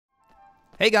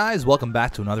Hey guys, welcome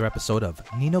back to another episode of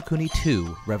No Kuni II,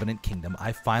 Revenant Kingdom.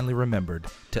 I finally remembered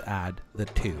to add the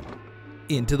 2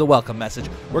 into the welcome message.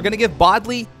 We're going to give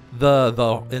Bodley the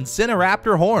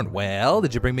Incineraptor horn. Well,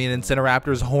 did you bring me an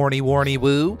Incineraptor's horny warny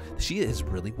woo? She is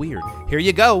really weird. Here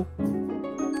you go.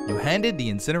 You handed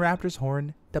the Incineraptor's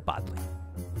horn to Bodley.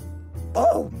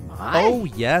 Oh my. Oh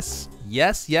yes.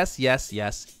 Yes, yes, yes,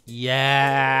 yes,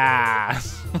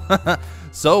 yes.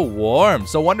 So warm,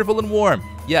 so wonderful and warm.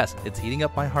 Yes, it's heating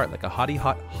up my heart like a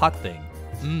hot thing.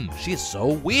 She is so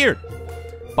weird.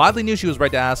 Bodley knew she was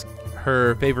right to ask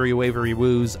her wavery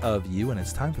woos of you, and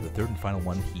it's time for the third and final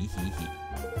one. He.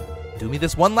 Do me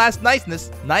this one last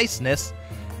niceness,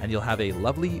 and you'll have a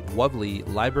lovely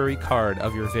library card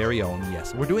of your very own.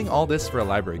 Yes, we're doing all this for a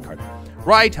library card.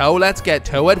 Righto, let's get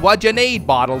to it. What'd you need,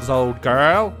 Bottles, old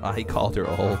girl? He called her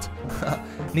old.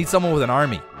 Need someone with an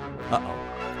army. Uh-oh.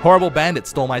 Horrible bandit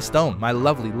stole my stone, my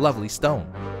lovely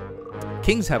stone.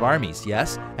 Kings have armies,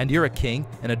 yes, and you're a king,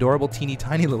 an adorable teeny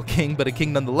tiny little king, but a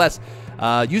king nonetheless.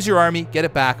 Use your army, get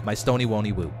it back, my stony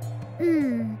wony woo.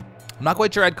 I'm not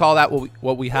quite sure I'd call that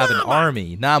what we have an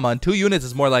army. Nah, man, 2 units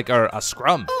is more like a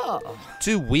scrum.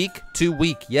 Too weak,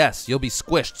 yes, you'll be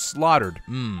squished, slaughtered.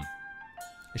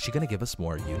 Is she gonna give us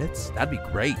more units? That'd be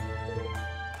great.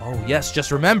 Oh yes,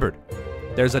 just remembered.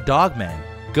 There's a dog man,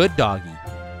 good doggy.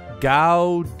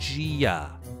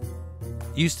 Gaugia.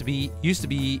 Used to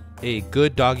be a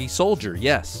good doggy soldier,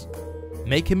 yes.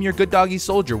 Make him your good doggy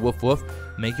soldier, woof woof.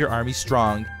 Make your army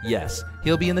strong, yes.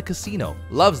 He'll be in the casino,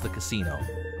 loves the casino.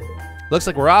 Looks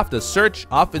like we're off in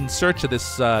search of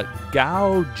this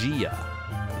Gaugia.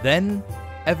 Then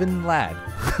Evan Lad.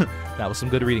 That was some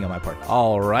good reading on my part.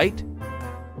 All right.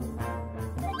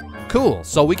 Cool,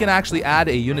 so we can actually add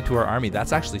a unit to our army.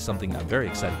 That's actually something I'm very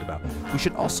excited about. We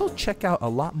should also check out a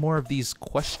lot more of these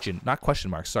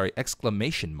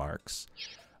exclamation marks.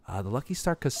 The Lucky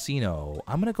Star Casino.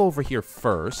 I'm gonna go over here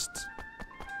first.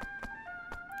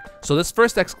 So this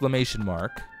first exclamation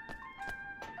mark,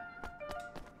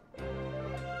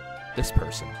 this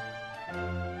person.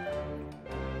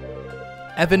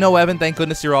 Evan, oh Evan, thank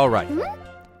goodness you're all right.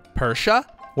 Persia,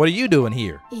 what are you doing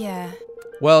here? Yeah.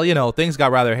 Well, you know, things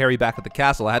got rather hairy back at the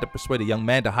castle. I had to persuade a young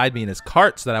man to hide me in his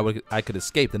cart so that I could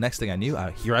escape. The next thing I knew,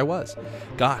 here I was.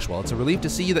 Gosh, well, it's a relief to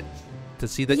see that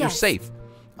you're safe.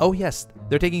 Oh yes,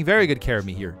 they're taking very good care of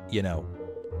me here, you know.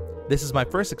 This is my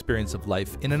first experience of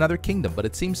life in another kingdom, but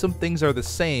it seems some things are the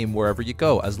same wherever you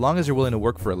go. As long as you're willing to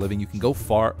work for a living, you can go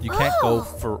far. You can't go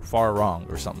for far wrong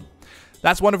or something.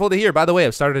 That's wonderful to hear. By the way,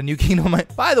 I've started a new kingdom.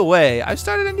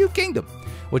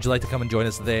 Would you like to come and join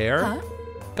us there? Huh?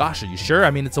 Gosh, are you sure?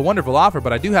 I mean, it's a wonderful offer,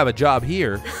 but I do have a job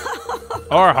here.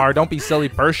 Don't be silly,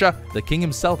 Persia. The king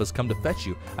himself has come to fetch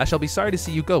you. I shall be sorry to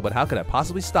see you go, but how could I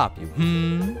possibly stop you?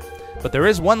 But there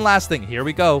is one last thing. Here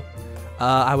we go.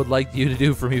 I would like you to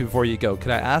do for me before you go.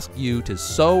 Could I ask you to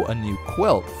sew a new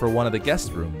quilt for one of the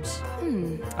guest rooms?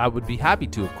 I would be happy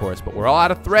to, of course, but we're all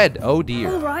out of thread. Oh, dear.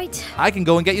 All right. I can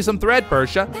go and get you some thread,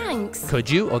 Persia. Thanks. Could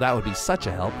you? Oh, that would be such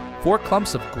a help. 4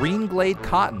 clumps of green glade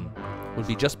cotton would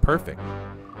be just perfect.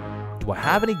 Do I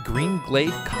have any green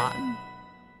glade cotton?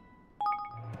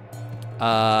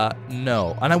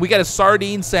 No. And then we get a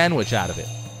sardine sandwich out of it.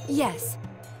 Yes.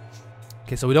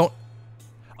 Okay, so we don't...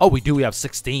 Oh, we do. We have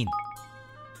 16.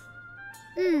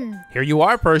 Here you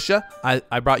are, Persia.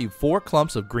 I brought you 4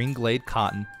 clumps of green glade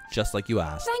cotton, just like you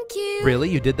asked. Thank you. Really?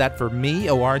 You did that for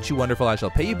me? Oh, aren't you wonderful? I shall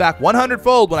pay you back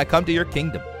 100-fold when I come to your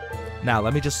kingdom. Now,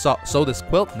 let me just sew this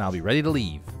quilt, and I'll be ready to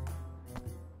leave.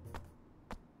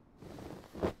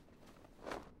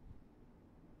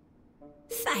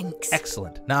 Thanks.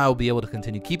 Excellent. Now I will be able to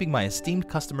continue keeping my esteemed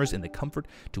customers in the comfort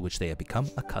to which they have become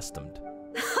accustomed.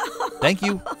 Thank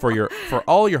you for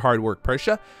all your hard work,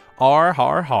 Persia.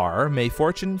 Har. May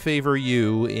fortune favor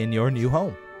you in your new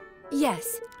home.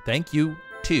 Yes. Thank you,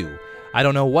 too. I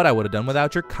don't know what I would have done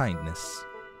without your kindness.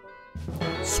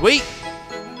 Sweet!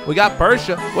 We got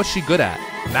Persia. What's she good at?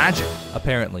 Magic,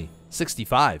 apparently.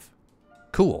 65.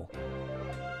 Cool.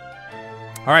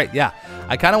 All right, yeah.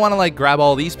 I kind of want to like grab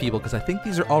all these people because I think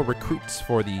these are all recruits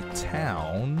for the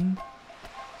town.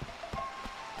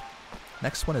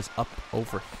 Next one is up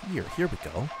over here. Here we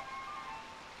go.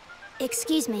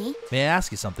 Excuse me? May I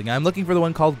ask you something? I'm looking for the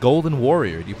one called Golden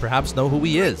Warrior. Do you perhaps know who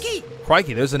he is?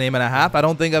 Crikey, there's a name and a half. I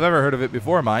don't think I've ever heard of it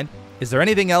before, mind. Is there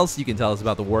anything else you can tell us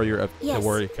about the warrior the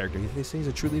warrior character? They say he's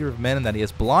a true leader of men and that he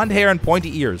has blonde hair and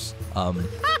pointy ears.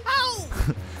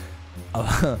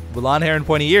 Blonde hair and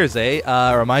pointy ears, eh?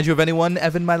 Remind you of anyone,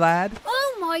 Evan, my lad?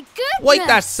 Oh my goodness! Wait,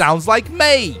 that sounds like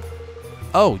me!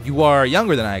 Oh, you are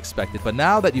younger than I expected, but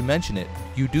now that you mention it,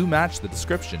 you do match the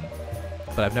description.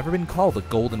 but I've never been called a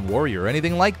Golden Warrior or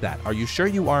anything like that. Are you sure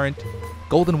you aren't?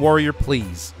 Golden Warrior,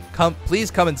 please. Please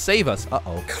come and save us.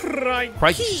 Uh-oh.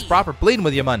 Crikey, she's proper bleeding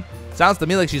with you, man. Sounds to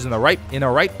me like she's in a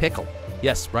right pickle.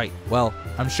 Yes, right. Well,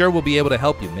 I'm sure we'll be able to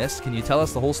help you, miss. Can you tell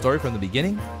us the whole story from the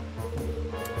beginning?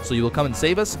 So you will come and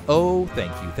save us? Oh,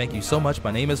 thank you. Thank you so much.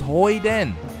 My name is Hoi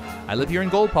Den. I live here in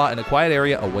Goldpaw in a quiet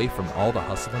area away from all the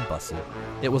hustle and bustle.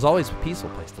 It was always a peaceful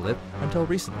place to live, until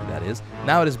recently, that is.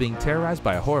 Now it is being terrorized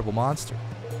by a horrible monster.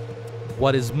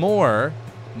 What is more,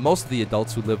 most of the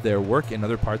adults who live there work in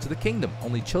other parts of the kingdom.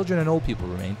 Only children and old people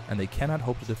remain, and they cannot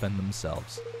hope to defend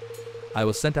themselves. I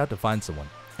was sent out to find someone,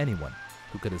 anyone,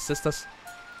 who could assist us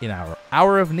in our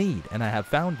hour of need, and I have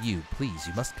found you. Please,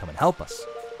 you must come and help us.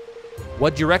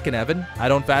 What do you reckon, Evan? I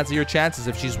don't fancy your chances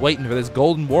if she's waiting for this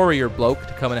Golden Warrior bloke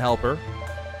to come and help her.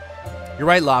 You're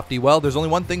right, Lofty. Well, there's only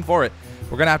one thing for it.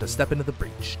 We're going to have to step into the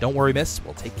breach. Don't worry, miss.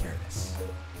 We'll take care of this.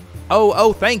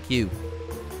 Oh, thank you.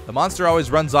 The monster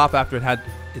always runs off after it had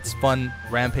its fun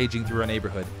rampaging through our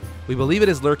neighborhood. We believe it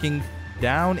is lurking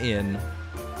down in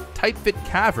Tight Fit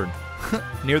Cavern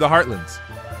near the Heartlands.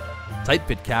 Tight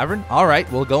Fit Cavern? All right,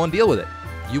 we'll go and deal with it.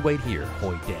 You wait here,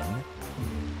 Hoi Den.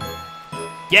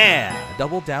 Yeah,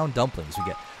 double down dumplings we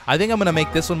get. I think I'm going to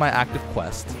make this one my active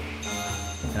quest.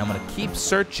 And I'm going to keep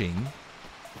searching.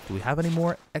 Do we have any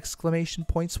more exclamation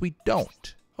points? We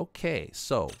don't. Okay,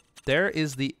 so there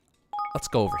is the... Let's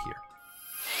go over here.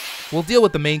 We'll deal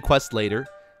with the main quest later.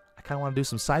 I kind of want to do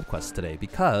some side quests today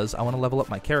because I want to level up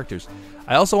my characters.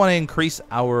 I also want to increase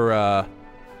our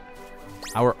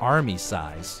army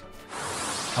size.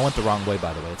 I went the wrong way,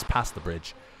 by the way. It's past the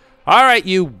bridge. All right,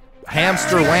 you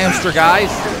hamster guys.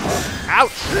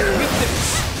 Ouch.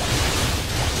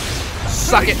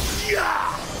 Suck it.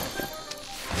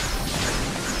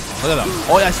 Look at them.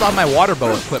 Oh, yeah, I still have my water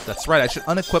bow equipped. That's right. I should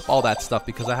unequip all that stuff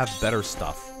because I have better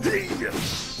stuff.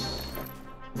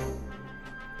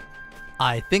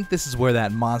 I think this is where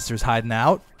that monster's hiding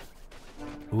out.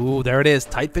 Ooh, there it is.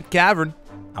 Tight Fit Cavern.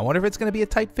 I wonder if it's going to be a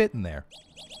tight fit in there.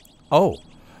 Oh,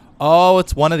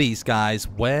 it's one of these guys.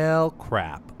 Well,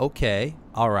 crap. Okay.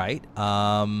 All right.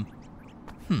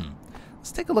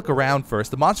 Let's take a look around first.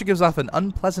 The monster gives off an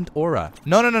unpleasant aura.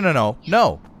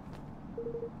 No.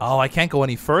 Oh, I can't go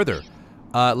any further.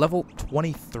 Level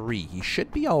 23. He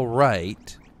should be all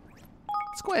right.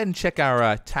 Let's go ahead and check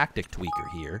our tactic tweaker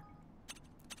here.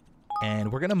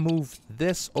 And we're going to move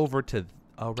this over to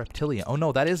Reptilian. Oh,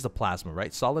 no, that is the plasma,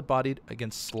 right? Solid-bodied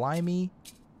against slimy.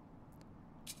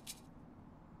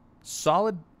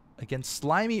 Solid against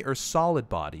slimy or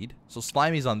solid-bodied. So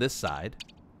slimy's on this side.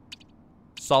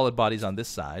 Solid body's on this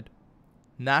side.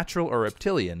 Natural or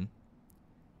reptilian.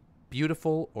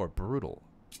 Beautiful or brutal.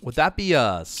 Would that be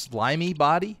a slimy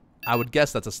body? I would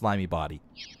guess that's a slimy body.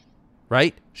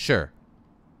 Right? Sure.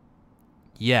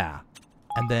 Yeah.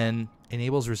 And then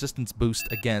enables resistance boost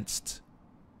against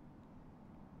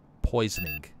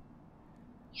poisoning.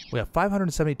 We have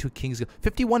 572 kings.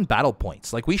 51 battle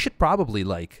points. Like, we should probably,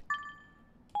 like...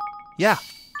 Yeah.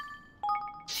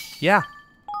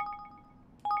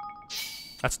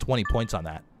 That's 20 points on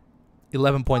that.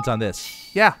 11 points on this.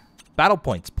 Yeah. Battle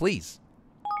points, please.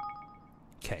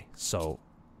 Okay, so...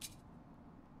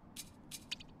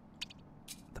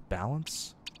 The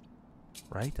balance.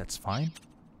 Right, that's fine.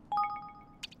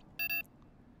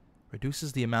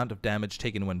 Reduces the amount of damage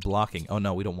taken when blocking. Oh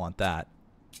no, we don't want that.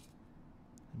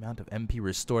 Amount of MP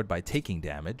restored by taking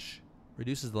damage.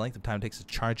 Reduces the length of time it takes to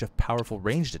charge up powerful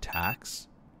ranged attacks.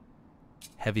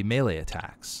 Heavy melee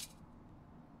attacks.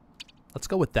 Let's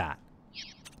go with that.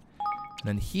 And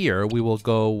then here we will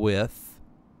go with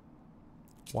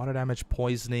water damage,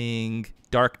 poisoning,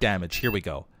 dark damage. Here we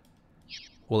go.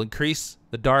 We'll increase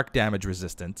the dark damage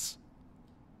resistance.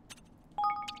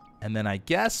 And then I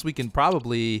guess we can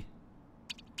probably...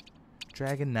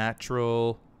 Dragon,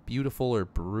 natural, beautiful, or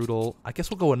brutal. I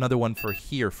guess we'll go another one for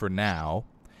here for now.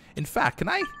 In fact, can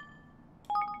I?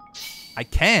 I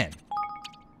can.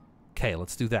 Okay,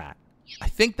 let's do that. I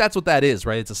think that's what that is,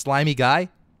 right? It's a slimy guy.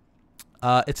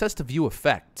 It says to view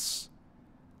effects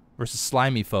versus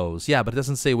slimy foes. Yeah, but it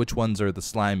doesn't say which ones are the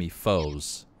slimy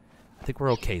foes. I think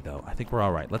we're okay, though. I think we're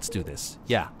all right. Let's do this.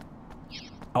 Yeah.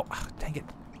 Oh, dang it.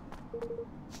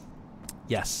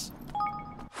 Yes.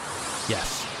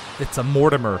 Yes. It's a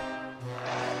Mortimer.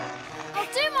 I'll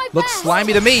do my best. Looks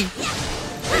slimy to me.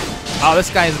 Oh,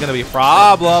 this guy is going to be a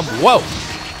problem. Whoa.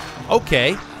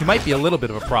 Okay. He might be a little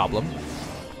bit of a problem.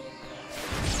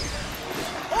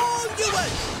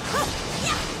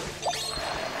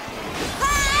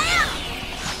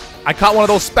 I caught one of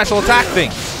those special attack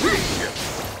things.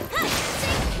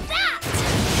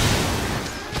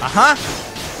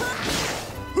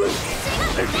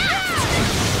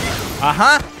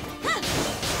 Uh-huh.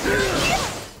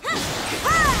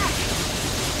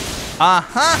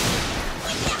 Uh-huh.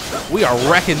 We are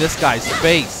wrecking this guy's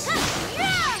face.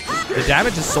 The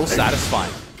damage is so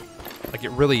satisfying. Like,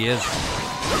 it really is.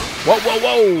 Whoa, whoa,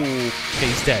 whoa. Okay,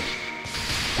 he's dead.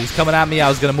 He's coming at me. I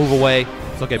was going to move away.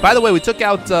 It's okay. By the way, we took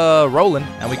out Roland,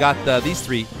 and we got these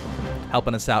three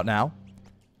helping us out now.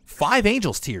 5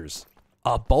 Angel's Tears.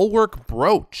 A Bulwark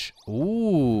Brooch.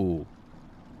 Ooh.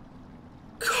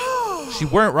 She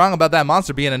weren't wrong about that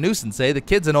monster being a nuisance, eh? The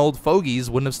kids and old fogies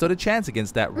wouldn't have stood a chance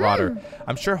against that rotter.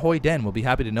 I'm sure Hoi Den will be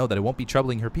happy to know that it won't be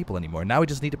troubling her people anymore. Now we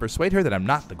just need to persuade her that I'm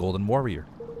not the Golden Warrior.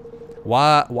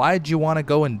 Why'd you want to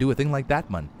go and do a thing like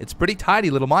that, man? It's pretty tidy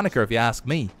little moniker if you ask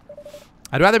me.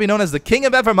 I'd rather be known as the King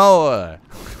of Evermore.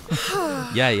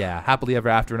 Yeah. Happily ever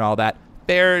after and all that.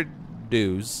 Fair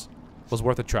dues. Was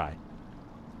worth a try.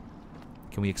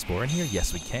 Can we explore in here?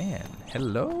 Yes, we can.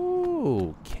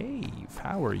 Hello, cave.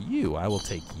 How are you? I will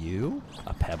take you.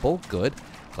 A pebble. Good.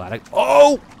 Glad I...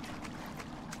 Oh!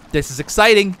 This is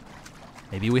exciting.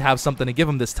 Maybe we have something to give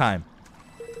him this time.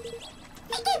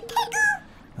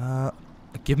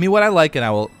 Give me what I like and I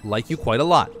will like you quite a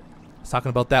lot. I was talking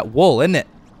about that wool, isn't it?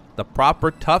 The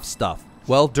proper tough stuff.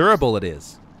 Well, durable it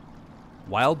is.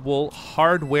 Wild wool,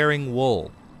 hard-wearing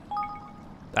wool.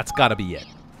 That's gotta be it.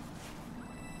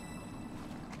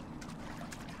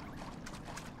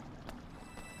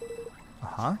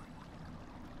 Uh-huh.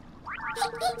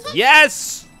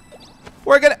 Yes!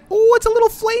 We're gonna... Oh, it's a little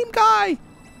flame guy.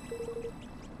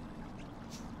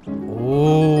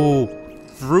 Oh,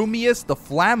 Frumius the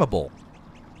Flammable.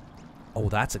 Oh,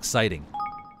 that's exciting.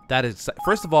 That is...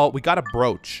 First of all, we got a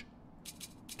brooch.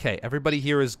 Okay, everybody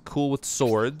here is cool with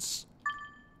swords.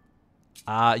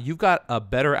 You've got a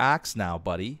better axe now,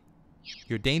 buddy.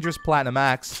 Your dangerous platinum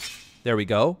axe. There we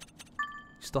go.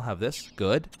 You still have this.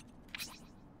 Good.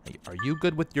 Are you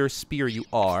good with your spear? You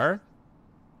are.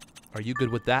 Are you good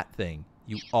with that thing?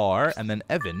 You are. And then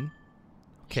Evan.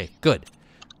 Okay, good.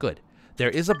 Good. There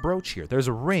is a brooch here. There's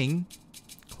a ring.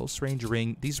 Close range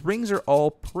ring. These rings are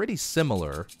all pretty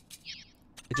similar.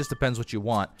 It just depends what you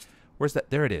want. Where's that?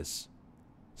 There it is.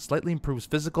 Slightly improves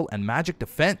physical and magic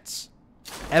defense.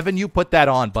 Evan, you put that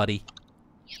on, buddy.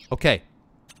 Okay.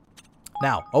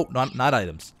 Now, oh, not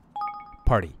items.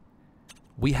 Party.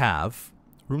 We have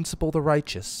Runcible the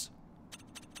Righteous.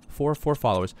 4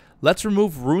 followers. Let's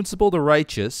remove Runcible the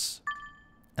Righteous.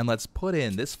 And let's put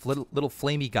in this little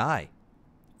flamey guy.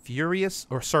 Frumius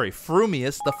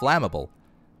the Flammable.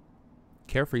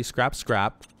 Carefree,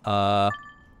 scrap.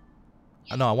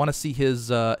 No, I want to see his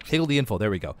Higgle the info. There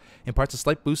we go. Imparts a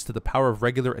slight boost to the power of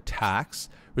regular attacks.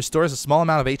 Restores a small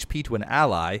amount of HP to an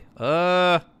ally.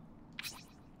 A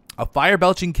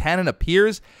fire-belching cannon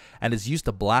appears and is used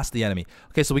to blast the enemy.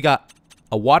 Okay, so we got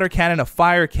a water cannon, a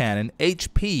fire cannon,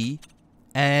 HP,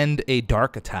 and a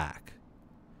dark attack.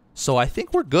 So I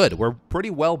think we're good. We're pretty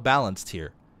well balanced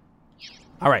here.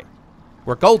 All right.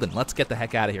 We're golden. Let's get the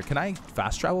heck out of here. Can I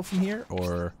fast travel from here,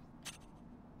 or...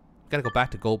 Gotta go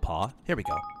back to Goldpaw. Here we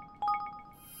go.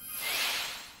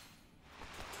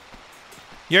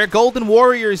 Your Golden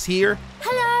Warrior's here.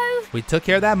 Hello. We took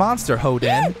care of that monster,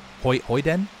 Hoden.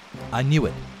 Hoiden? I knew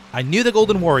it. I knew the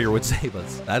Golden Warrior would save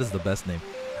us. That is the best name.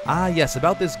 Ah, yes,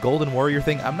 about this Golden Warrior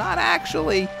thing. I'm not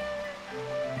actually...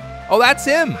 Oh, that's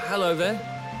him. Hello there.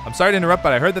 I'm sorry to interrupt,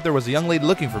 but I heard that there was a young lady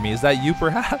looking for me. Is that you,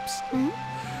 perhaps?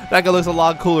 That guy looks a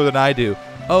lot cooler than I do.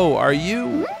 Oh, are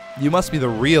you? You must be the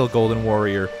real Golden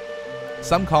Warrior.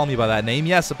 Some call me by that name,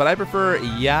 yes, but I prefer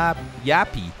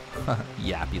Yappy.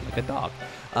 Yappy, like a dog.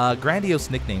 Grandiose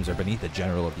nicknames are beneath the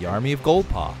general of the army of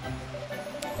Goldpaw.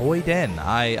 Hoi Den.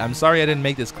 I'm sorry I didn't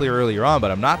make this clear earlier on, but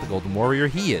I'm not the Golden Warrior.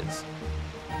 He is.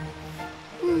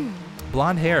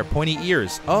 Blonde hair, pointy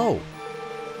ears. Oh.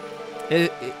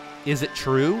 Is it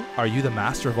true? Are you the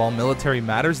master of all military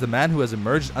matters? The man who has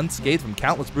emerged unscathed from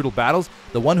countless brutal battles?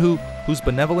 The one whose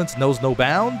benevolence knows no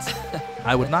bounds?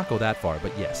 I would not go that far,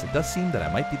 but yes, it does seem that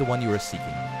I might be the one you are seeking.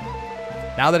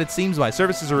 Now that it seems my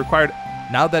services are required...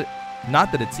 Not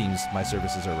that it seems my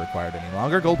services are required any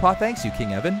longer. Goldpaw thanks you,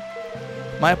 King Evan.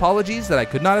 My apologies that I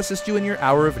could not assist you in your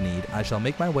hour of need. I shall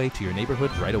make my way to your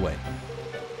neighborhood right away.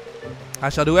 I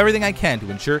shall do everything I can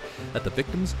to ensure that the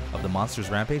victims of the monster's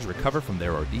rampage recover from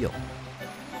their ordeal.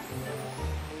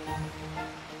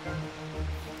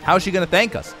 How is she going to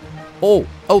thank us? Oh,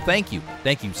 thank you.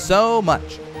 Thank you so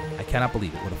much. I cannot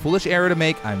believe it. What a foolish error to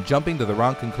make. I'm jumping to the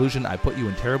wrong conclusion. I put you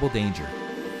in terrible danger.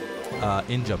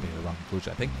 In jumping to the wrong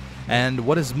conclusion, I think. And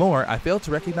what is more, I failed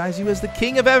to recognize you as the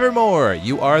King of Evermore.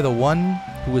 You are the one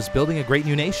who is building a great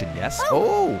new nation, yes?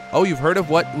 Oh, you've heard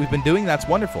of what we've been doing? That's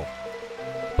wonderful.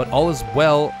 But all is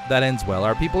well that ends well.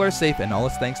 Our people are safe, and all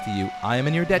is thanks to you. I am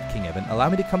in your debt, King Evan. Allow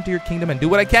me to come to your kingdom and do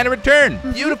what I can in return.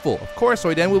 Beautiful. Of course,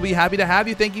 Oiden will be happy to have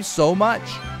you. Thank you so much.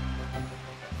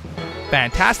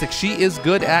 Fantastic. She is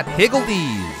good at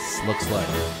higgledies, looks like.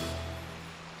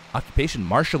 Occupation,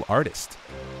 martial artist.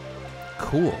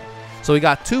 Cool. So we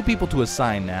got 2 people to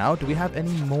assign now. Do we have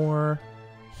any more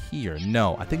here?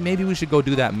 No. I think maybe we should go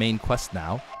do that main quest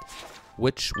now.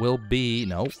 Which will be...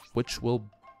 No. Which will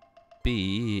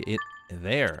be it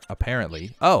there,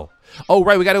 apparently. Oh,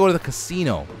 right, we gotta go to the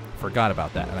casino. Forgot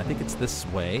about that. And I think it's this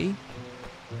way.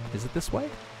 Is it this way?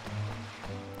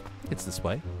 It's this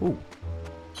way. Ooh,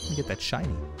 let me get that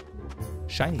shiny.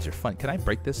 Shinies are fun. Can I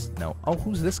break this? No. Oh,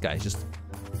 who's this guy? He's just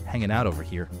hanging out over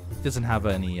here. He doesn't have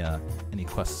any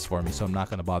quests for me, so I'm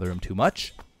not gonna bother him too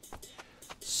much.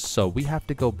 So we have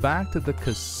to go back to the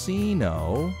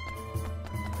casino,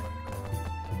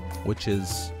 which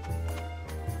is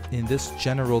in this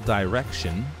general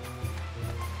direction.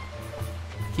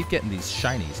 Keep getting these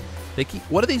shinies. They keep.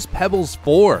 What are these pebbles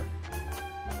for?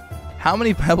 How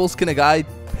many pebbles can a guy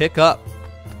pick up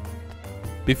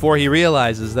before he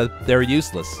realizes that they're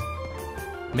useless?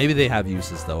 Maybe they have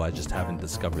uses, though. I just haven't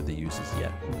discovered the uses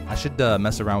yet. I should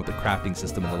mess around with the crafting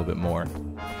system a little bit more.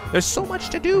 There's so much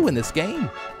to do in this game.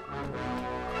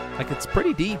 Like, it's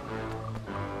pretty deep.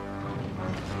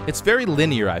 It's very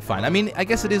linear, I find. I mean, I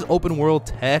guess it is open world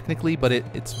technically, but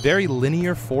it's very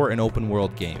linear for an open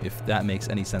world game, if that makes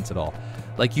any sense at all.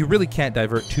 Like, you really can't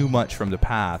divert too much from the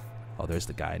path. Oh, there's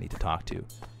the guy I need to talk to.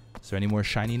 Is there any more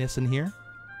shininess in here?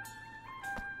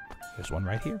 There's one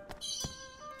right here.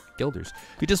 Guilders.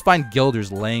 You just find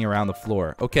guilders laying around the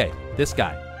floor. Okay, this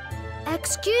guy.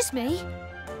 Excuse me?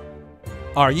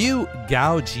 Are you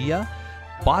Gao Jia?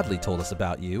 Bodley told us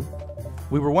about you.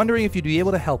 We were wondering if you'd be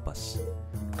able to help us.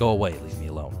 Go away, leave me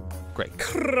alone. Great.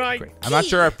 Great. I'm not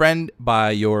sure our friend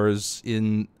by yours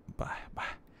in...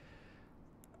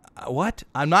 what?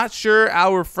 I'm not sure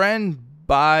our friend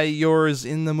by yours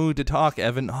in the mood to talk,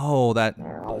 Evan. Oh, that...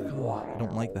 I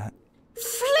don't like that.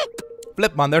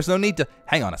 Flip, man, there's no need to...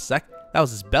 Hang on a sec. That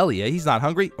was his belly, eh? He's not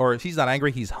hungry. Or if he's not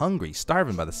angry, he's hungry.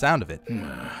 Starving by the sound of it.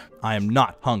 I am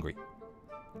not hungry.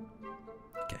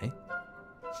 Okay.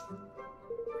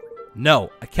 No,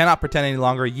 I cannot pretend any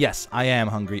longer. Yes, I am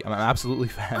hungry. I'm absolutely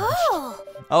famished.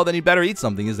 Oh, then you'd better eat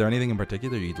something. Is there anything in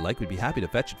particular you'd like? We'd be happy to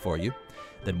fetch it for you.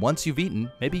 Then once you've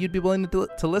eaten, maybe you'd be willing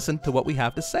to listen to what we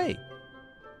have to say.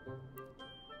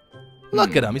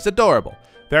 Look at him. He's adorable.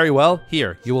 Very well.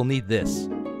 Here, you will need this.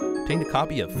 Obtain a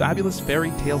copy of Fabulous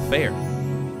Fairy Tale Fare.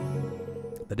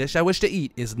 The dish I wish to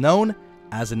eat is known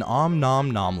as an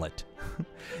om-nom nomelette.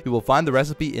 You will find the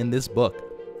recipe in this book.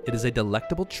 It is a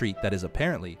delectable treat that is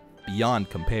apparently beyond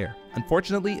compare.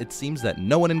 Unfortunately, it seems that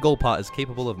no one in Golpa is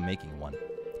capable of making one.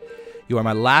 You are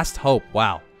my last hope.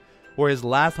 Wow. Or his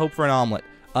last hope for an omelet.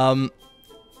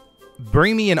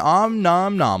 Bring me an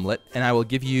om-nom nomelette, and I will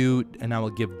give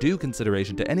due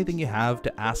consideration to anything you have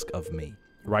to ask of me.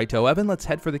 Righto, Evan, let's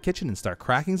head for the kitchen and start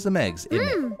cracking some eggs.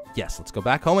 Yes, let's go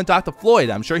back home and talk to Floyd.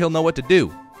 I'm sure he'll know what to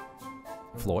do.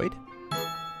 Floyd?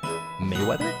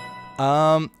 Mayweather?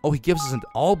 Oh, he gives us an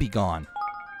all be gone.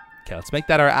 Okay, let's make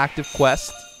that our active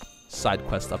quest. Side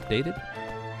quest updated.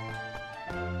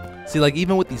 See, like,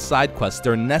 even with these side quests,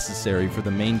 they're necessary for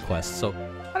the main quest. So,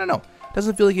 I don't know.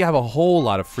 Doesn't feel like you have a whole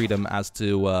lot of freedom as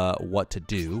to what to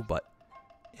do, but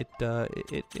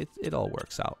it all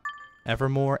works out.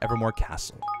 Evermore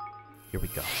Castle. Here we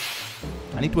go.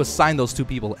 I need to assign those 2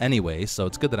 people anyway, so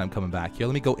it's good that I'm coming back here.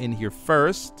 Let me go in here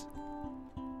first.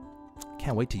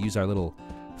 Can't wait to use our little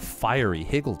fiery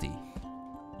higgledy.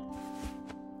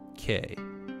 Okay.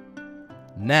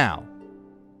 Now,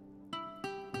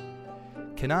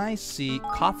 can I see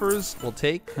coffers? We'll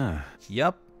take.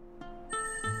 Yep.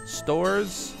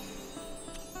 Stores.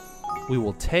 We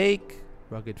will take.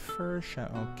 Rugged fur.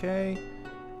 Okay.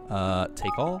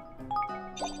 Take all.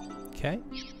 Okay.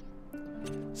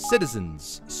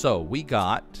 Citizens. So we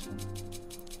got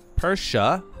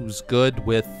Persia, who's good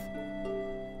with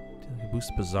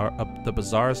boost the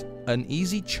bazaars, an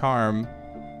easy charm,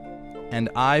 and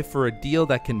eye for a deal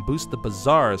that can boost the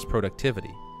bazaar's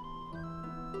productivity.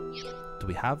 Do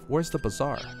we have? Where's the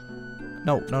bazaar?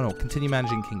 No. Continue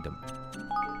managing kingdom.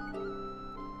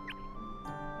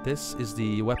 This is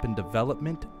the weapon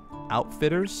development,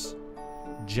 outfitters,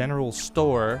 general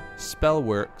store,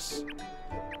 spellworks,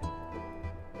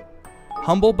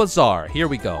 humble bazaar. Here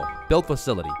we go. Build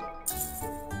facility.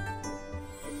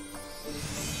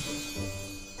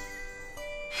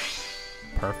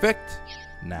 Perfect.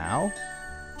 Now,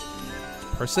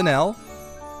 personnel,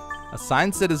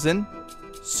 assigned citizen,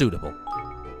 suitable.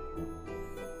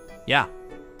 Yeah.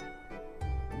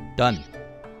 Done.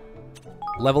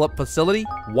 Level up facility?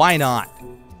 Why not?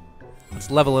 Let's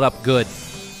level it up good.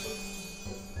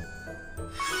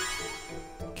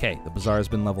 Okay, the bazaar has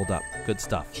been leveled up. Good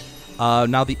stuff.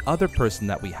 Now the other person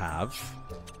that we have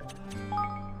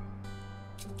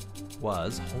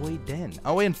was Hoy Den.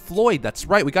 Oh, and Floyd. That's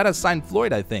right. We got to assign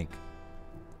Floyd, I think.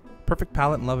 Perfect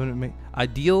palate and love and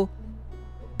ideal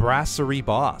brasserie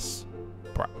boss.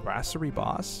 Brasserie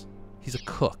boss? He's a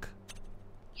cook.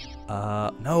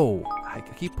 No. I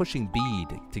keep pushing B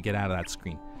to get out of that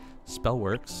screen.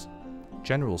 Spellworks.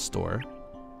 General store.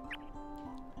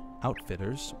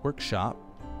 Outfitters. Workshop.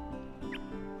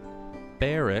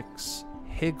 Barracks.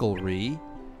 Higgelry.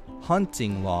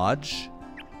 Hunting lodge.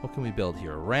 What can we build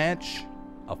here? A ranch.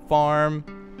 A farm.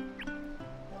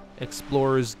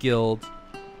 Explorers Guild.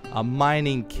 A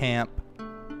mining camp.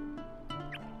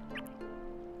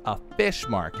 A fish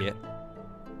market.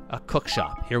 A cook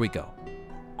shop. Here we go.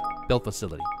 Build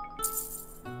facility.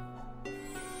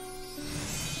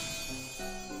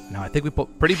 Now I think we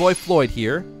put Pretty Boy Floyd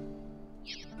here.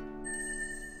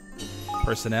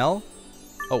 Personnel.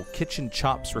 Oh, kitchen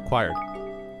chops required.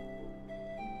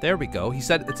 There we go. It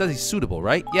says he's suitable,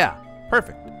 right? Yeah,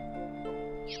 perfect.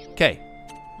 Okay.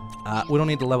 We don't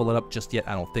need to level it up just yet,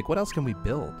 I don't think. What else can we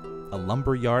build? A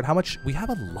lumber yard. How much? We have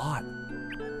a lot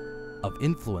of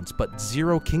influence, but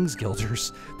 0 King's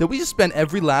Guilders. Did we just spend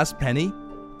every last penny?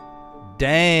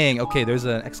 Dang. Okay, there's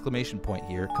an exclamation point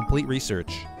here. Complete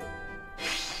research.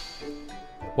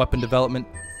 Weapon development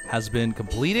has been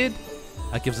completed.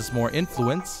 That gives us more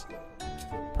influence.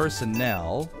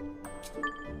 Personnel.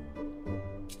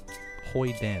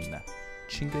 Hoy Den.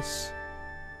 Chinggis.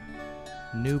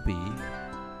 Newbie.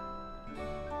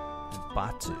 And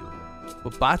Batu.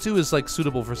 But Batu is like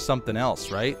suitable for something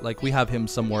else, right? Like we have him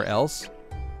somewhere else.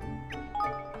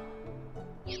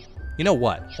 You know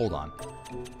what? Hold on.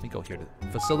 Let me go here to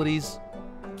facilities.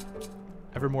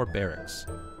 Evermore Barracks.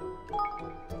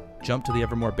 Jump to the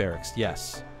Evermore Barracks.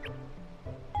 Yes.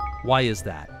 Why is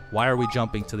that? Why are we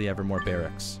jumping to the Evermore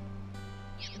Barracks?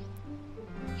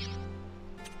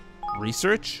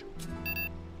 Research?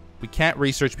 We can't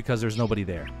research because there's nobody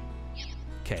there.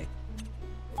 Okay.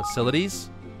 Facilities.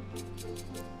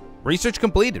 Research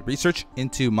completed. Research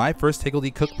into my first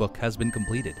Higgledy cookbook has been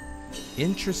completed.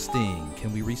 Interesting.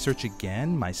 Can we research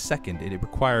again? My second. It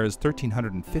requires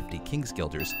 1,350 King's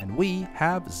Guilders, and we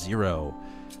have 0.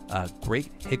 Cook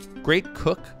great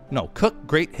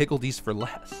Higgledies for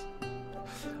less.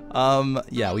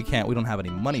 Yeah, we can't. We don't have any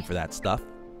money for that stuff.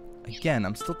 Again,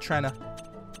 I'm still trying to.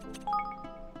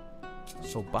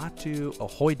 So Batu,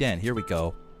 Hoy Den. Here we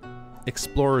go.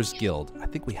 Explorers Guild. I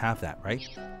think we have that, right?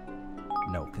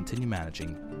 No. Continue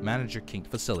managing. Manager King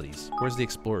facilities. Where's the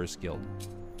Explorers Guild?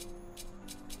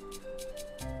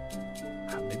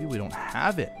 Maybe we don't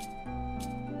have it.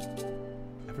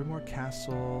 Evermore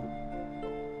Castle.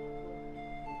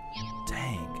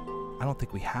 Dang. I don't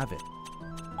think we have it.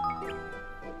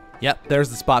 Yep, there's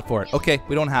the spot for it. Okay,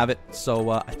 we don't have it. So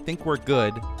I think we're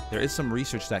good. There is some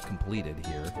research that completed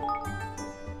here.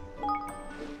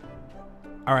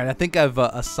 All right, I think I've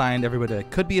assigned everybody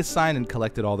that could be assigned and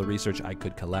collected all the research I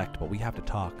could collect, but we have to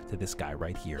talk to this guy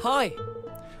right here. Hi.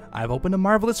 I've opened a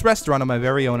marvelous restaurant of my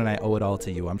very own, and I owe it all to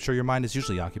you. I'm sure your mind is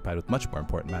usually occupied with much more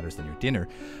important matters than your dinner,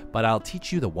 but I'll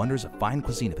teach you the wonders of fine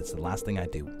cuisine if it's the last thing I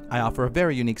do. I offer a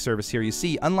very unique service here. You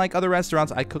see, unlike other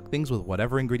restaurants, I cook things with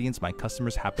whatever ingredients my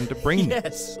customers happen to bring me.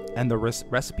 Yes. And the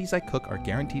recipes I cook are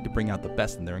guaranteed to bring out the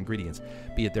best in their ingredients,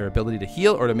 be it their ability to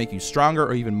heal or to make you stronger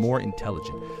or even more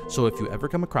intelligent. So if you ever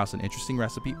come across an interesting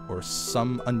recipe or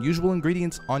some unusual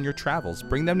ingredients on your travels,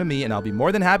 bring them to me and I'll be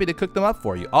more than happy to cook them up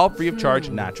for you, all free of charge,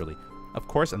 naturally. Of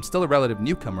course, I'm still a relative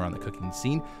newcomer on the cooking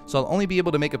scene, so I'll only be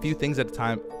able to make a few things at a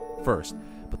time first.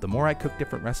 But the more I cook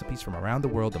different recipes from around the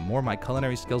world, the more my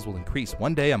culinary skills will increase.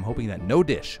 One day, I'm hoping that no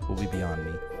dish will be beyond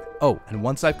me. Oh, and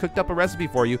once I've cooked up a recipe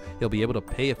for you, you'll be able to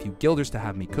pay a few guilders to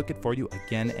have me cook it for you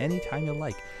again anytime you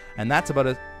like. And that's about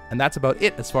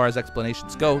it as far as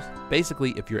explanations go.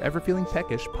 Basically, if you're ever feeling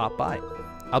peckish, pop by.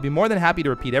 I'll be more than happy to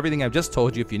repeat everything I've just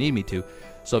told you if you need me to.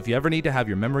 So if you ever need to have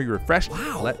your memory refreshed,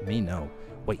 let me know.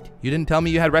 Wait, you didn't tell me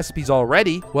you had recipes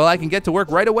already? Well, I can get to work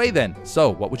right away then.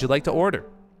 So, what would you like to order?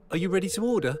 Are you ready to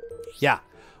order? Yeah.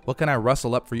 What can I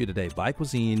rustle up for you today? Buy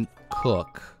cuisine,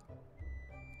 cook,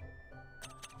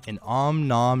 an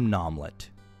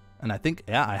Nomelette. And I think,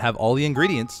 yeah, I have all the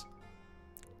ingredients.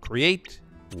 Create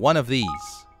one of these.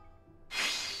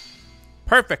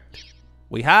 Perfect.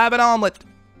 We have an omelet.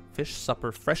 Fish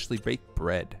supper, freshly baked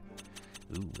bread.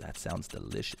 Ooh, that sounds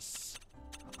delicious.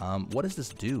 What does this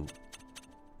do?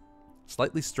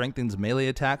 Slightly strengthens melee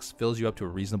attacks, fills you up to a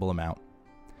reasonable amount.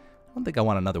 I don't think I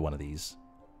want another one of these.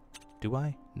 Do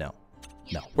I? No.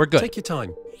 No. We're good. Take your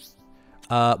time.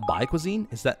 Buy cuisine?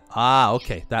 Is that? Ah,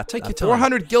 okay. That's Take your time.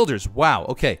 400 guilders. Wow.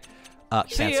 Okay.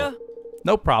 See Cancel. ya.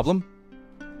 No problem.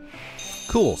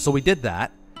 Cool. So we did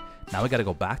that. Now we got to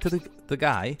go back to the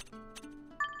guy.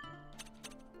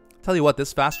 Tell you what,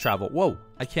 this fast travel. Whoa.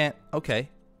 I can't. Okay.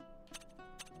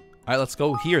 All right, let's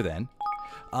go here then.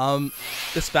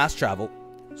 This fast travel,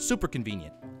 super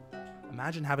convenient.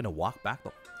 Imagine having to walk back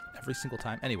every single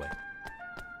time. Anyway.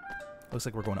 Looks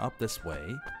like we're going up this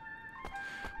way.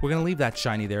 We're gonna leave that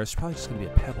shiny there. It's probably just gonna be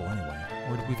a pebble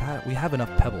anyway. We have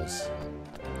enough pebbles.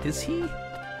 Is he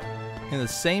in the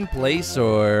same place,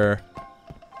 or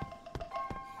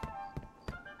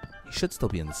he should still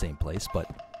be in the same place?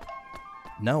 But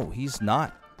no, he's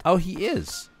not. Oh, he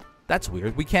is. That's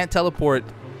weird. We can't teleport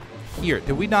here.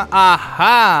 Did we not?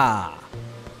 Aha!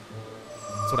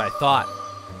 That's what I thought.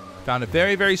 Found it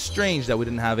very, very strange that we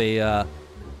didn't have a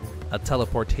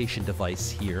teleportation device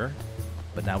here,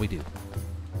 but now we do.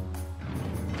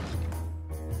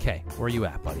 Okay, where are you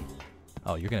at, buddy?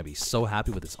 Oh, you're going to be so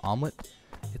happy with this omelet.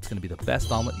 It's going to be the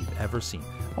best omelet you've ever seen.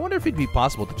 I wonder if it'd be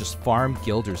possible to just farm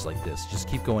guilders like this. Just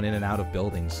keep going in and out of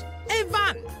buildings.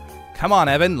 Evan! Come on,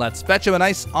 Evan. Let's fetch him a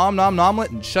nice omelet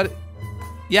and shut it.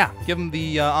 Yeah, give him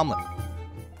the omelet.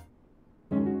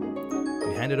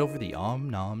 We handed over the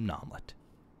omelet.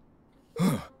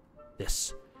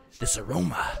 This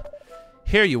aroma.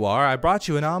 Here you are. I brought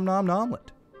you an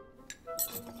omelet.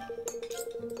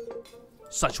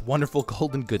 Such wonderful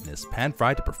golden goodness,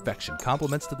 pan-fried to perfection,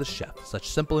 compliments to the chef. Such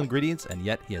simple ingredients, and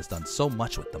yet he has done so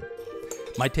much with them.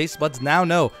 My taste buds now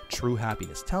know true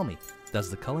happiness. Tell me, does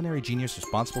the culinary genius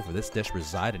responsible for this dish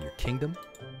reside in your kingdom?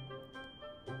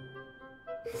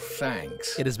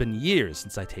 Thanks. It has been years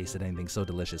since I tasted anything so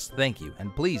delicious. Thank you,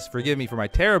 and please forgive me for my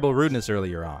terrible rudeness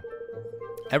earlier on.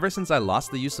 Ever since I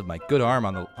lost the use of my good arm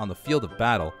on the field of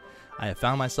battle, I have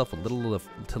found myself a little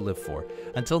to live for.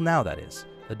 Until now, that is.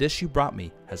 The dish you brought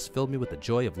me has filled me with the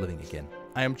joy of living again.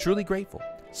 I am truly grateful.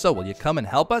 So, will you come and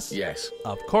help us? Yes.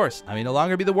 Of course. I may no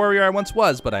longer be the warrior I once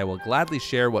was, but I will gladly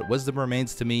share what wisdom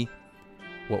remains to me.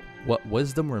 What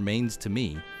wisdom remains to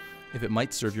me, if it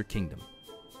might serve your kingdom.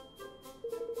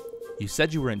 You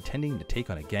said you were intending to take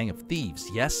on a gang of thieves,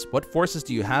 yes? What forces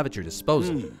do you have at your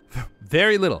disposal?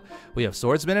 Very little. We have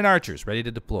swordsmen and archers ready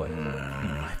to deploy.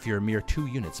 I fear a mere 2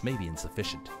 units may be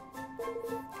insufficient.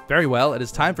 Very well, it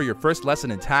is time for your first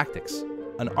lesson in tactics.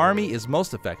 An army is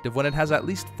most effective when it has at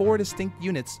least 4 distinct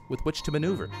units with which to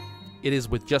maneuver. It is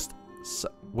with just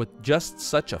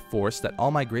such a force that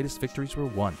all my greatest victories were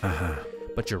won.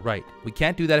 But you're right, we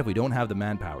can't do that if we don't have the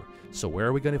manpower. So where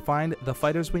are we going to find the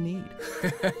fighters we need?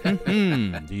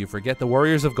 Do you forget the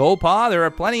warriors of Goldpaw? There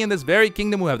are plenty in this very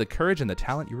kingdom who have the courage and the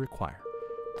talent you require.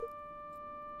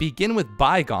 Begin with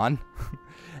Bygone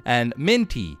and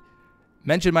Minty.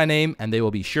 Mention my name and they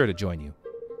will be sure to join you.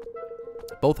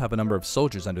 Both have a number of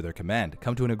soldiers under their command.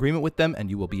 Come to an agreement with them and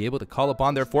you will be able to call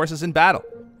upon their forces in battle.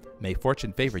 May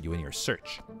fortune favor you in your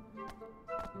search.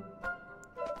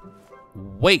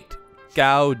 Wait,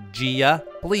 Gaugia,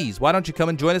 please, why don't you come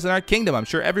and join us in our kingdom? I'm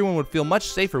sure everyone would feel much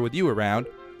safer with you around.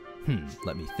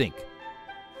 Let me think.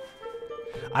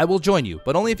 I will join you,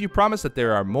 but only if you promise that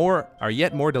there are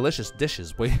yet more delicious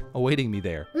dishes awaiting me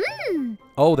there.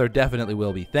 Oh, there definitely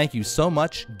will be. Thank you so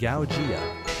much, Gaugia.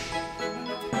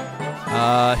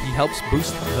 He helps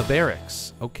boost the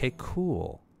barracks. Okay,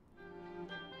 cool.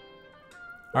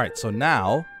 All right, so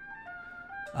now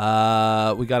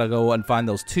we gotta go and find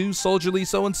those 2 soldierly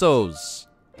so-and-sos,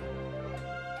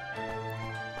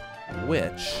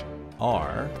 which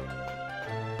are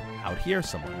out here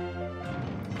somewhere.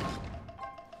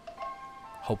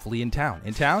 Hopefully in town.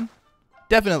 In town?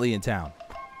 Definitely in town.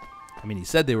 I mean, he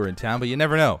said they were in town, but you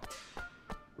never know.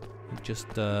 Just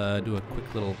do a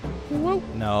quick little whoop.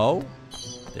 No.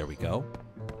 There we go.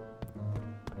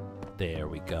 There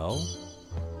we go.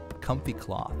 Comfy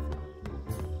cloth.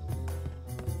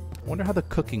 I wonder how the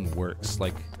cooking works.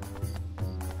 Like,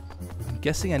 I'm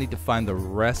guessing I need to find the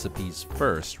recipes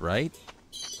first, right?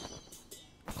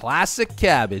 Classic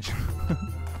cabbage.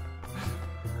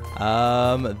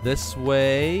 This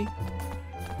way.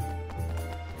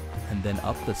 And then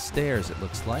up the stairs, it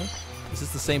looks like. Is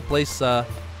this the same place? No,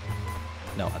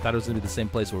 I thought it was going to be the same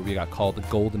place where we got called the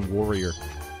Golden Warrior.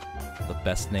 The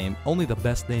best name. Only the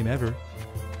best name ever.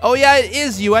 Oh, yeah, it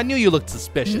is you. I knew you looked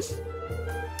suspicious.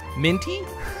 Minty?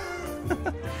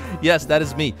 Yes, that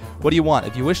is me. What do you want?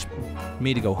 If you wish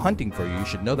me to go hunting for you, you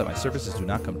should know that my services do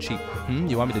not come cheap.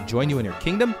 You want me to join you in your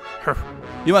kingdom?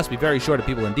 You must be very short of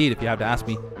people indeed if you have to ask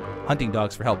me hunting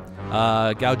dogs for help.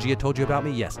 Gaugia told you about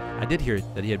me? Yes, I did hear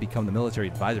that he had become the military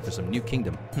advisor for some new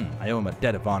kingdom. I owe him a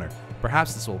debt of honor.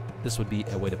 Perhaps this would be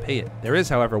a way to pay it. There is,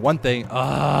 however, one thing,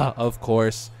 of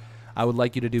course, I would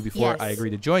like you to do before I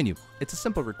agree to join you. It's a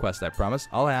simple request, I promise.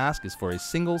 All I ask is for a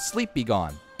single sleep be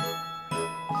gone.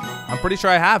 I'm pretty sure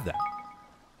I have that.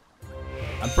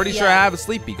 I'm pretty sure I have a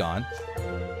sleep be gone.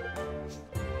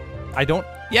 I don't,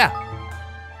 yeah.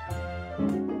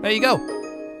 There you go.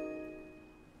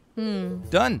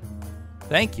 Done.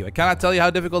 Thank you. I cannot tell you how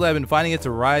difficult I've been finding it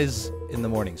to rise in the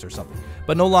mornings or something.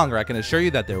 But no longer. I can assure you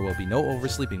that there will be no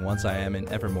oversleeping once I am in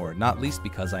Evermore, not least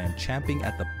because I am champing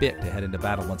at the bit to head into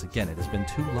battle once again. It has been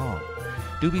too long.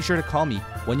 Do be sure to call me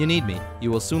when you need me.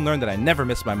 You will soon learn that I never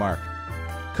miss my mark.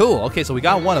 Cool. Okay, so we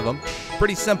got one of them.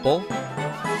 Pretty simple.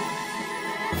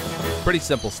 Pretty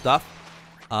simple stuff.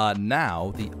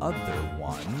 Now, the other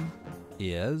one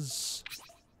is...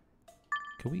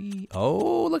 Can we...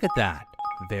 Oh, look at that.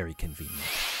 Very convenient.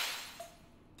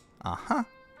 Uh-huh.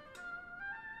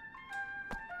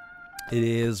 It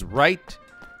is right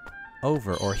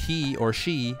over, or he or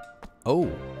she. Oh,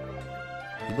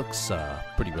 he looks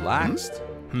pretty relaxed.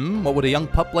 What would a young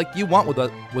pup like you want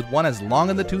with one as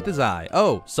long in the tooth as I?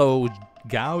 Oh, so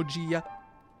Gaugia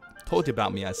told you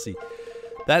about me, I see.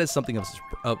 That is something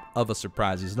of a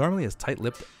surprise. He's normally as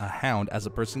tight-lipped a hound as a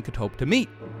person could hope to meet.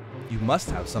 You must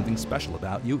have something special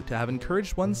about you to have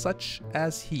encouraged one such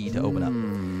as he to open up.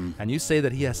 And you say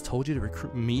that he has told you to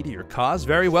recruit me to your cause?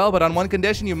 Very well, but on one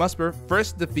condition, you must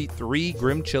first defeat 3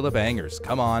 grim chillabangers.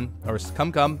 Come on, or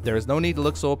come. There is no need to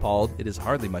look so appalled. It is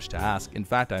hardly much to ask. In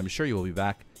fact, I am sure you will be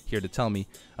back here to tell me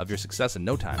of your success in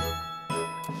no time.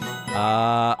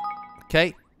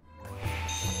 Okay.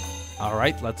 All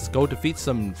right, let's go defeat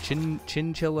some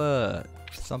chinchilla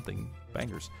something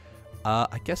bangers.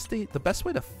 I guess the best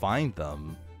way to find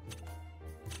them,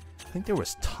 I think there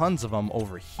was tons of them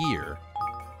over here.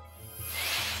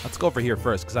 Let's go over here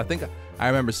first, because I think I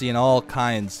remember seeing all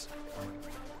kinds.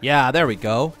 Yeah, there we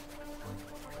go.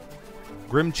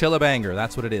 Grim Chillabanger,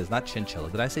 that's what it is, not chinchilla.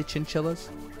 Did I say chinchillas?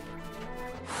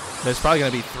 There's probably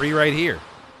going to be 3 right here.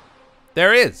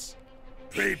 There is.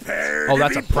 Prepare. Oh,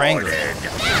 that's a pranger.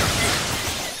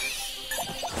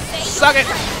 Suck it.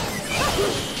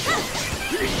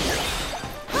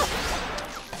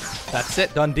 That's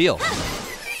it, done deal.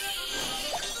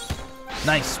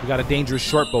 Nice, we got a dangerous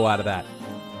short bow out of that.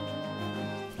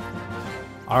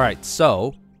 All right,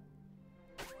 so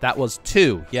that was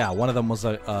 2. Yeah, one of them was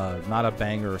not a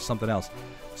banger or something else.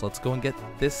 So let's go and get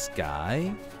this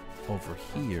guy over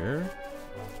here.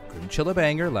 Grim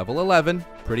Chillabanger, level 11.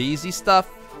 Pretty easy stuff.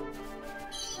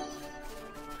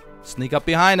 Sneak up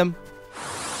behind him.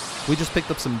 We just picked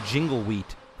up some jingle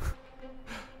wheat.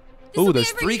 Ooh,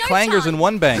 there's 3 clangers and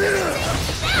 1 banger.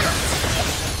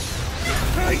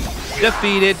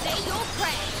 Defeated.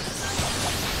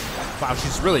 Wow,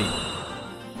 she's really...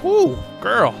 Woo,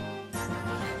 girl.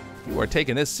 You are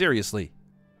taking this seriously.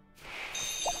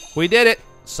 We did it.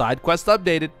 Side quest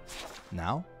updated.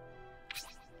 Now,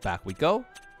 back we go.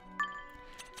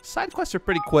 Side quests are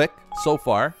pretty quick so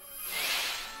far.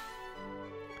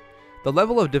 The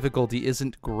level of difficulty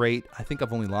isn't great. I think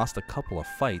I've only lost a couple of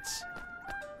fights.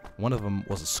 One of them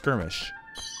was a skirmish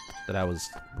that I was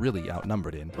really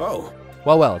outnumbered in. Oh.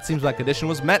 Well, it seems my condition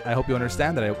was met. I hope you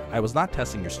understand that I was not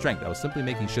testing your strength. I was simply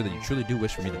making sure that you truly do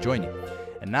wish for me to join you.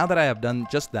 And now that I have done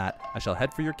just that, I shall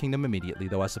head for your kingdom immediately,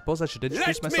 though I suppose I should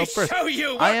introduce myself first. Show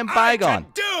you what I am Bygone.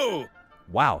 do.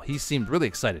 Wow, he seemed really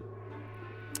excited.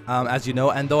 As you know,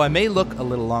 and though I may look a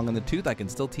little long in the tooth, I can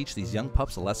still teach these young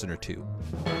pups a lesson or two.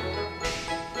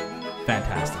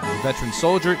 Fantastic. He's a veteran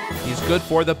soldier. He's good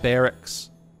for the barracks.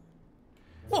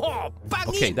 Oh,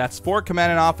 Okay, that's 4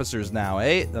 commanding officers now,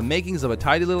 eh? The makings of a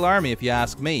tidy little army, if you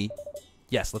ask me.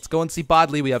 Yes, let's go and see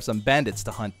Bodley. We have some bandits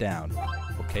to hunt down.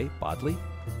 Okay, Bodley.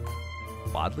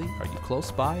 Bodley, are you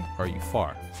close by or are you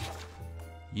far?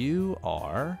 You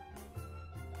are...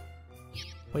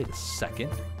 Wait a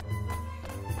second.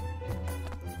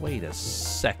 Wait a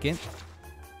second.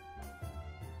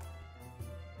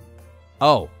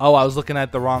 Oh, I was looking at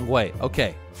it the wrong way.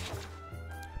 Okay.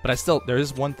 But there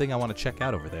is one thing I want to check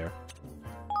out over there.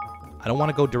 I don't want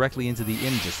to go directly into the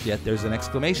inn just yet. There's an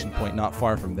exclamation point not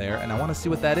far from there, and I want to see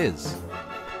what that is.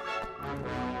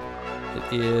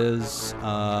 It is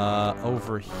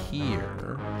over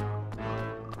here.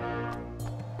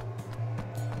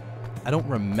 I don't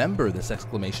remember this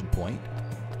exclamation point.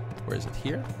 Where is it?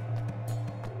 Here?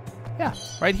 Yeah,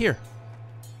 right here.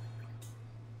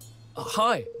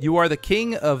 Hi. You are the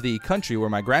king of the country where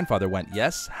my grandfather went.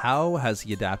 Yes. How has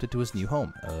he adapted to his new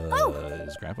home?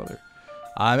 His grandfather.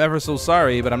 I'm ever so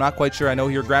sorry, but I'm not quite sure I know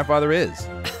who your grandfather is.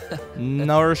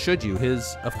 Nor should you.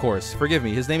 Of course. Forgive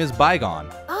me. His name is Bygone.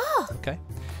 Oh. Okay.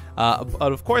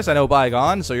 But of course I know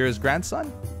bygone, so you're his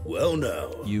grandson? Well,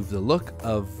 no. You've the look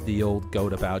of the old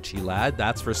goat about ye, lad,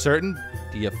 that's for certain.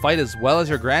 Do you fight as well as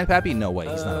your grandpappy? No way,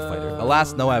 he's not a fighter.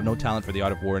 Alas, no, I have no talent for the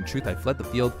art of war. In truth, I fled the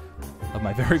field of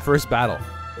my very first battle.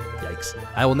 Yikes.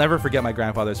 I will never forget my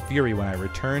grandfather's fury when I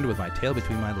returned with my tail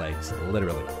between my legs,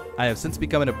 literally. I have since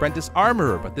become an apprentice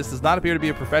armorer, but this does not appear to be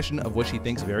a profession of which he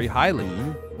thinks very highly.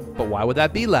 But why would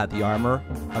that be, lad? The armor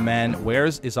a man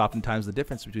wears is oftentimes the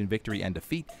difference between victory and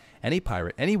defeat. Any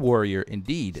pirate, any warrior,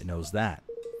 indeed, knows that.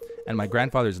 And my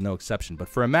grandfather is no exception. But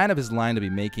for a man of his line to be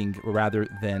making rather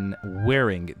than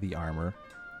wearing the armor,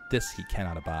 this he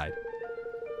cannot abide.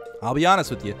 I'll be honest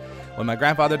with you. When my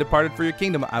grandfather departed for your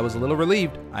kingdom, I was a little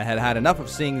relieved. I had had enough of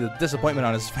seeing the disappointment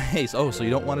on his face. Oh, so you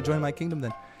don't want to join my kingdom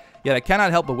then? Yet I cannot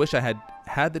help but wish I had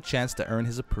had the chance to earn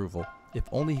his approval. If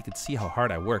only he could see how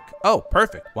hard I work. Oh,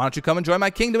 perfect. Why don't you come and join my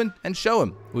kingdom and show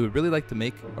him? We would really like to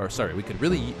we could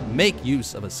really make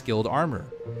use of a skilled armorer.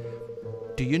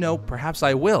 Do you know, perhaps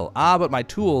I will. But my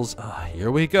tools, here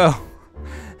we go,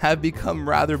 have become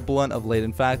rather blunt of late.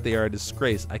 In fact, they are a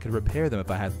disgrace. I could repair them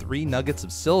if I had 3 nuggets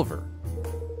of silver.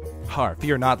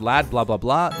 Fear not, lad, blah, blah,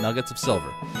 blah, nuggets of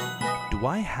silver. Do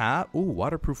I have,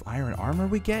 waterproof iron armor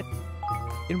we get?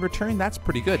 In return, that's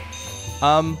pretty good.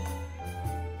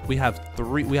 We have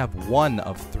 1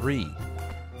 of 3.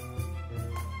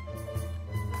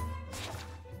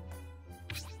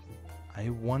 I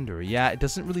wonder. Yeah, it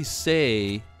doesn't really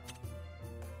say.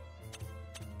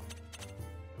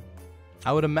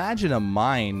 I would imagine a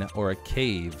mine or a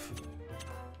cave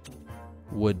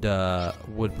would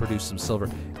produce some silver.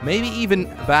 Maybe even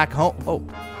back home.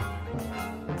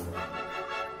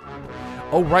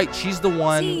 Oh, right. She's the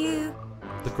one. See you.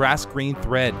 The grass green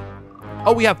thread.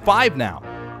 Oh, we have 5 now.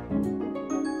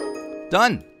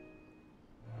 Done.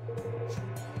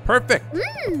 Perfect.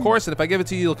 Of course, and if I give it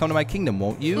to you, you'll come to my kingdom,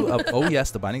 won't you? Oh, yes,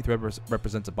 the binding thread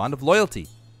represents a bond of loyalty.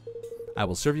 I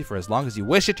will serve you for as long as you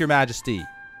wish it, your majesty.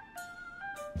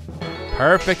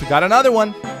 Perfect. We got another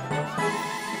one.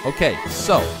 Okay,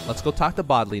 so let's go talk to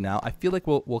Bodley now. I feel like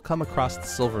we'll come across the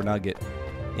silver nugget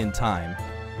in time.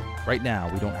 Right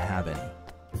now, we don't have any.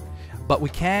 But we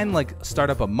can, start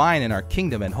up a mine in our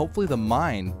kingdom, and hopefully the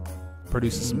mine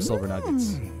produces some silver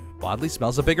nuggets. Bodley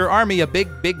smells a bigger army, a big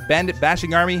bandit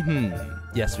bashing army.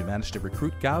 Yes, we managed to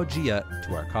recruit Gao Jia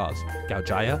to our cause. Gao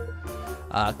Jia?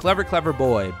 Clever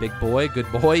boy. Big boy,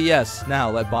 good boy, yes. Now,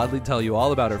 let Bodley tell you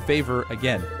all about her favor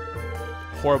again.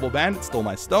 Horrible bandit stole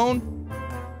my stone.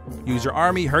 Use your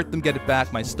army, hurt them, get it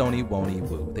back, my stony woney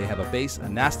woo. They have a base, a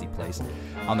nasty place,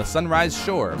 on the sunrise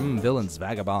shore. Villains,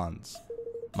 vagabonds.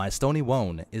 My stony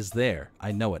wone is there.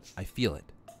 I know it. I feel it.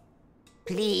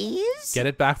 Please? Get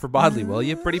it back for Bodley, will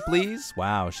you, pretty please?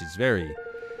 Wow, she's very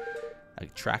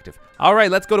attractive. All right,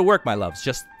 let's go to work, my loves.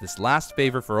 Just this last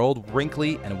favor for old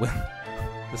Wrinkly, and we'll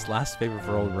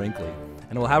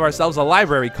have ourselves a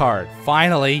library card.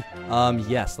 Finally.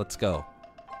 Yes, let's go.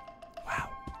 Wow,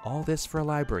 all this for a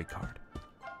library card.